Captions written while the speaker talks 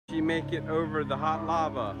make it over the hot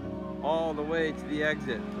lava all the way to the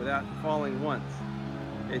exit without falling once.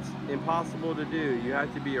 It's impossible to do. You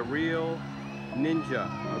have to be a real ninja,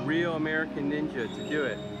 a real American ninja to do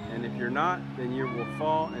it. And if you're not, then you will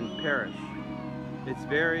fall and perish. It's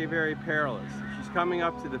very, very perilous. She's coming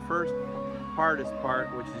up to the first hardest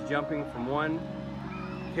part, which is jumping from one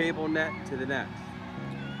cable net to the next.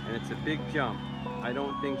 And it's a big jump. I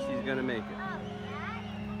don't think she's gonna make it.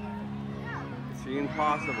 It's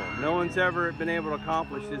impossible. No one's ever been able to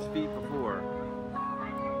accomplish this feat before.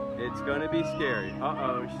 It's gonna be scary.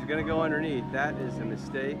 Uh-oh, she's gonna go underneath. That is a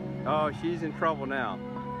mistake. Oh, she's in trouble now.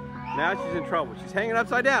 Now she's in trouble. She's hanging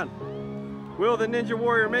upside down. Will the Ninja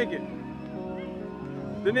Warrior make it?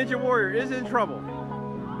 The Ninja Warrior is in trouble.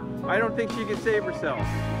 I don't think she can save herself.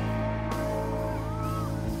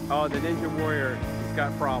 Oh, the Ninja Warrior has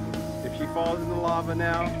got problems. If she falls in the lava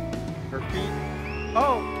now, her feet...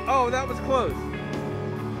 Oh, that was close.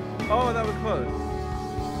 Oh, that was close.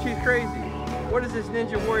 She's crazy. What is this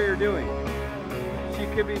Ninja Warrior doing? She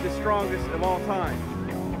could be the strongest of all time.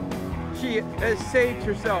 She has saved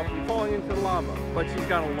herself from falling into the lava, but she's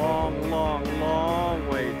got a long, long, long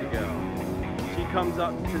way to go. She comes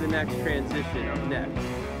up to the next transition of net.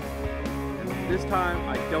 This time,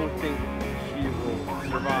 I don't think she will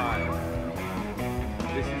survive.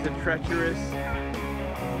 This is a treacherous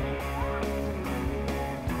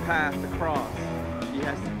path across. She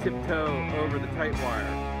has to tiptoe over the tight wire.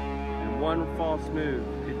 And one false move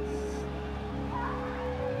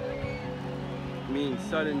means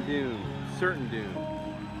sudden doom, certain doom.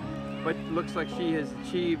 But it looks like she has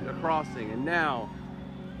achieved a crossing, and now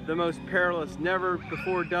the most perilous, never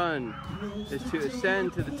before done, is to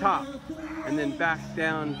ascend to the top and then back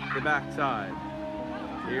down the backside.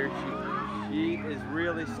 Here she is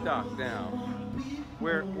really stuck now.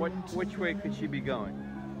 Which way could she be going?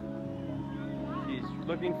 She's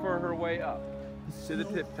looking for her way up to the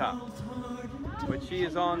tip top. But she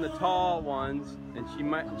is on the tall ones, and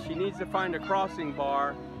she needs to find a crossing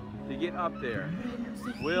bar to get up there.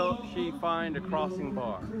 Will she find a crossing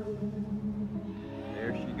bar?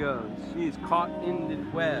 There she goes. She's caught in the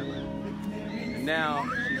web. And now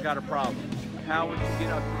she's got a problem. How would she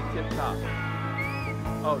get up to the tip top?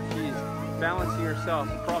 Oh, she's balancing herself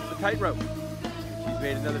across the tightrope. She's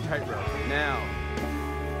made another tightrope. Now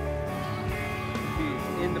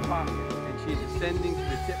she's in the pocket and she's ascending to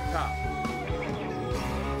the tip top.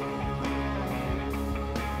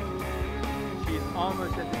 She's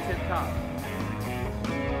almost at the tip top.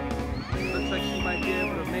 Looks like she might be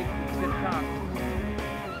able to make the tip top.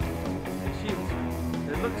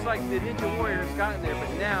 It looks like the Ninja Warrior has gotten there, but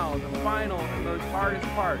now the final and most hardest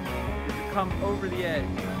part is to come over the edge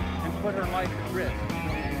and put her life at risk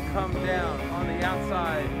and come down on the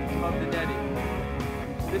outside of the netting.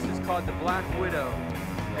 This is called the Black Widow,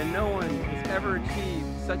 and no one has ever achieved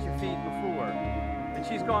such a feat before. And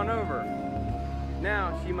she's gone over.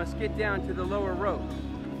 Now she must get down to the lower rope,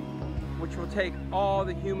 which will take all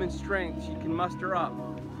the human strength she can muster up.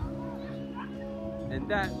 And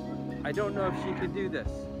that, I don't know if she can do this,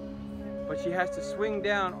 but she has to swing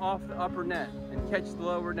down off the upper net and catch the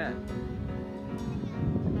lower net.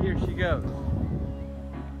 Here she goes.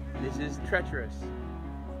 This is treacherous.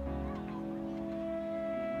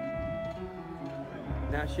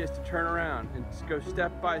 Now she has to turn around and go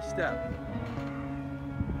step by step.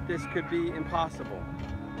 This could be impossible.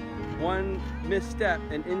 One misstep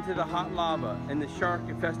and into the hot lava and the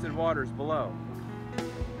shark-infested waters below.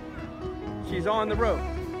 She's on the rope.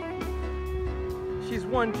 She's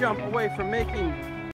one jump away from making